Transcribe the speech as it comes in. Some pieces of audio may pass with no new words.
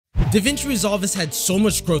Davinci Resolve has had so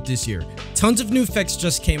much growth this year. Tons of new effects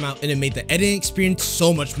just came out and it made the editing experience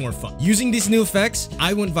so much more fun. Using these new effects,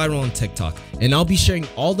 I went viral on TikTok, and I'll be sharing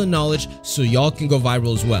all the knowledge so y'all can go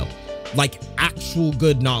viral as well. Like actual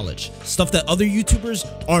good knowledge, stuff that other YouTubers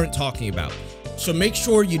aren't talking about. So make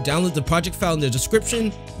sure you download the project file in the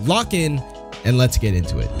description, lock in, and let's get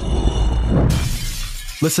into it.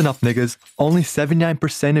 Listen up, niggas. Only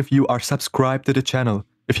 79% of you are subscribed to the channel.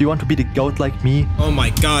 If you want to be the GOAT like me, oh my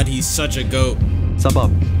god, he's such a GOAT. sub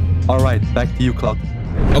up. Alright, back to you, Clout.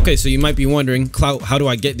 Okay, so you might be wondering, Clout, how do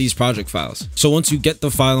I get these project files? So once you get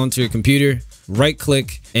the file onto your computer, right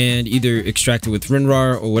click and either extract it with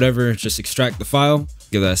WinRAR or whatever, just extract the file.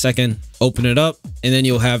 Give that a second, open it up, and then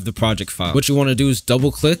you'll have the project file. What you want to do is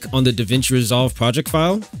double click on the Davinci Resolve project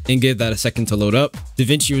file and give that a second to load up.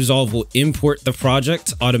 Davinci Resolve will import the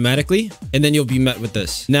project automatically, and then you'll be met with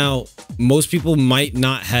this. Now, most people might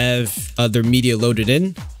not have their media loaded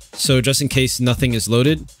in. So just in case nothing is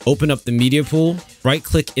loaded, open up the media pool, right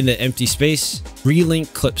click in the empty space,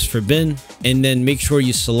 relink clips for bin, and then make sure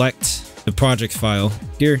you select the project file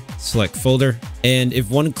here, select folder, and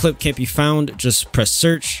if one clip can't be found, just press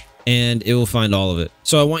search and it will find all of it.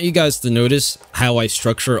 So I want you guys to notice how I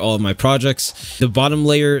structure all of my projects. The bottom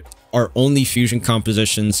layer are only fusion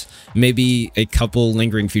compositions, maybe a couple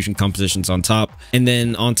lingering fusion compositions on top, and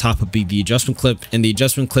then on top would be the adjustment clip, and the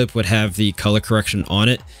adjustment clip would have the color correction on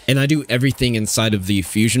it. And I do everything inside of the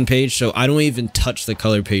fusion page, so I don't even touch the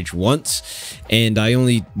color page once, and I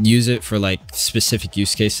only use it for like specific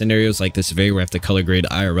use case scenarios like this video where I have to color grade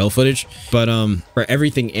IRL footage. But for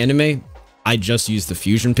everything anime, I just use the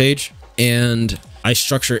fusion page, and I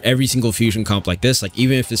structure every single fusion comp like this. Like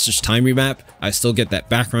even if it's just time remap, I still get that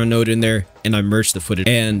background node in there and I merge the footage.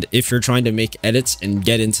 And if you're trying to make edits and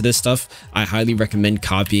get into this stuff, I highly recommend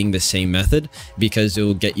copying the same method because it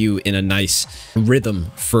will get you in a nice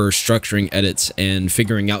rhythm for structuring edits and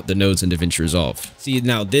figuring out the nodes in Davinci Resolve. See,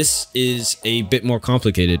 now this is a bit more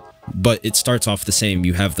complicated, but it starts off the same.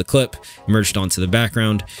 You have the clip merged onto the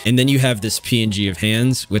background, and then you have this PNG of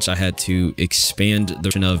hands, which I had to expand the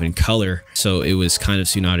version of in color, so it was kind of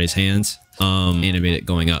Tsunade's hands, animate it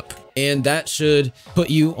going up. And that should put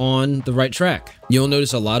you on the right track. You'll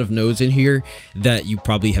notice a lot of nodes in here that you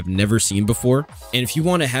probably have never seen before. And if you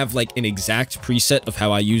want to have like an exact preset of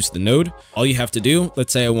how I use the node, all you have to do,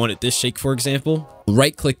 let's say I wanted this shake, for example,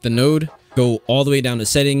 right click the node, go all the way down to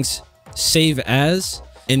settings, save as,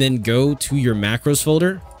 and then go to your macros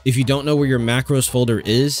folder. If you don't know where your macros folder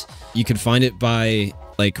is, you can find it by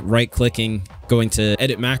like right clicking, going to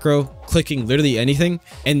edit macro, clicking literally anything,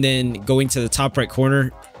 and then going to the top right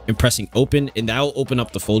corner and pressing open, and that will open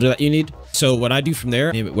up the folder that you need. So what I do from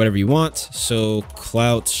there, name it whatever you want. So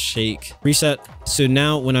Clout Shake preset. So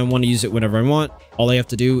now when I want to use it whenever I want, all I have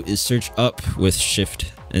to do is search up with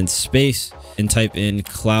shift and space and type in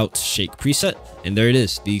Clout Shake preset, and there it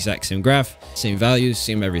is, the exact same graph, same values,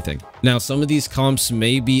 same everything. Now some of these comps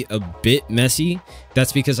may be a bit messy.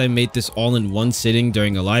 That's because I made this all in one sitting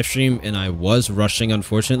during a live stream and I was rushing,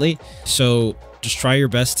 unfortunately. So just try your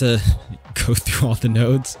best to go through all the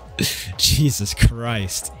nodes. Jesus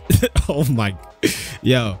Christ. Oh my,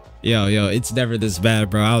 yo, it's never this bad,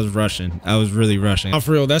 bro. I was rushing. I was really rushing.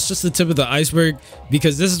 For real, that's just the tip of the iceberg,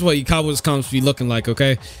 because this is what Ikawa's comps be looking like,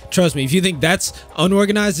 okay? Trust me, if you think that's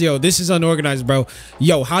unorganized, yo, this is unorganized, bro.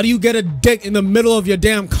 Yo, how do you get a dick in the middle of your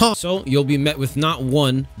damn comp? So you'll be met with not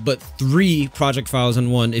one, but 3 project files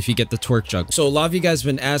in one if you get the torque jug. So a lot of you guys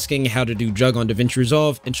have been asking how to do jug on Davinci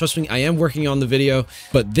Resolve, and trust me, I am working on the video,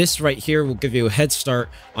 but this right here will give you a head start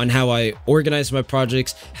on how I organize my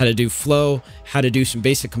projects, how to do flow, how to do some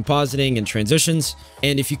basic compositing and transitions.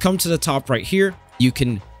 And if you come to the top right here, you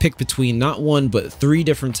can pick between not 1 but 3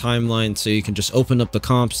 different timelines, so you can just open up the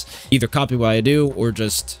comps, either copy what I do or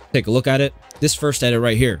just take a look at it. This first edit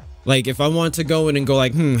right here, like if I wanted to go in and go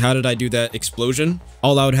like, how did I do that explosion?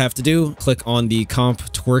 All I would have to do, click on the comp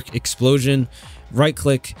twerk explosion, right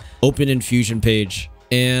click, open in fusion page,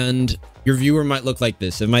 and your viewer might look like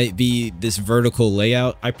this. It might be this vertical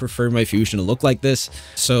layout. I prefer my fusion to look like this,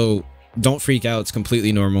 so don't freak out. It's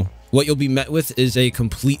completely normal. What you'll be met with is a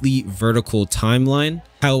completely vertical timeline.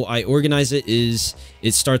 How I organize it is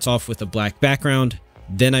it starts off with a black background,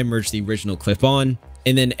 then I merge the original clip on,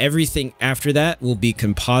 and then everything after that will be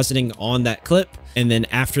compositing on that clip. And then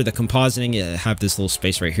after the compositing, I have this little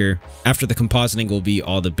space right here. After the compositing will be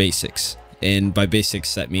all the basics. And by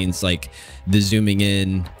basics, that means like the zooming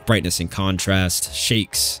in, brightness and contrast,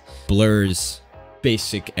 shakes, blurs,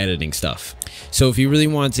 basic editing stuff. So if you really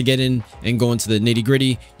want to get in and go into the nitty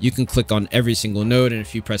gritty, you can click on every single node, and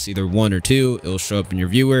if you press either 1 or 2, it'll show up in your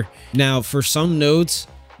viewer. Now for some nodes,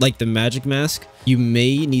 like the magic mask, you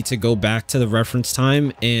may need to go back to the reference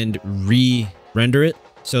time and re-render it.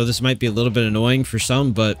 So this might be a little bit annoying for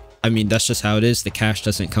some, but I mean, that's just how it is. The cache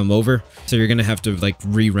doesn't come over. So you're going to have to like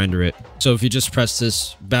re-render it. So if you just press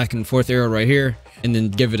this back and forth arrow right here and then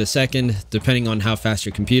give it a second, depending on how fast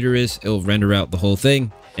your computer is, it'll render out the whole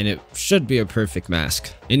thing. And it should be a perfect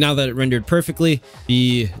mask. And now that it rendered perfectly,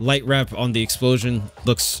 the light wrap on the explosion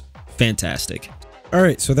looks fantastic.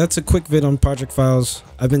 Alright, so that's a quick vid on project files.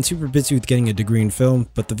 I've been super busy with getting a degree in film,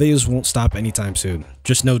 but the videos won't stop anytime soon.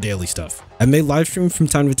 Just no daily stuff. I may live stream from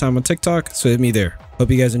time to time on TikTok, so hit me there. Hope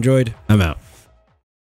you guys enjoyed. I'm out.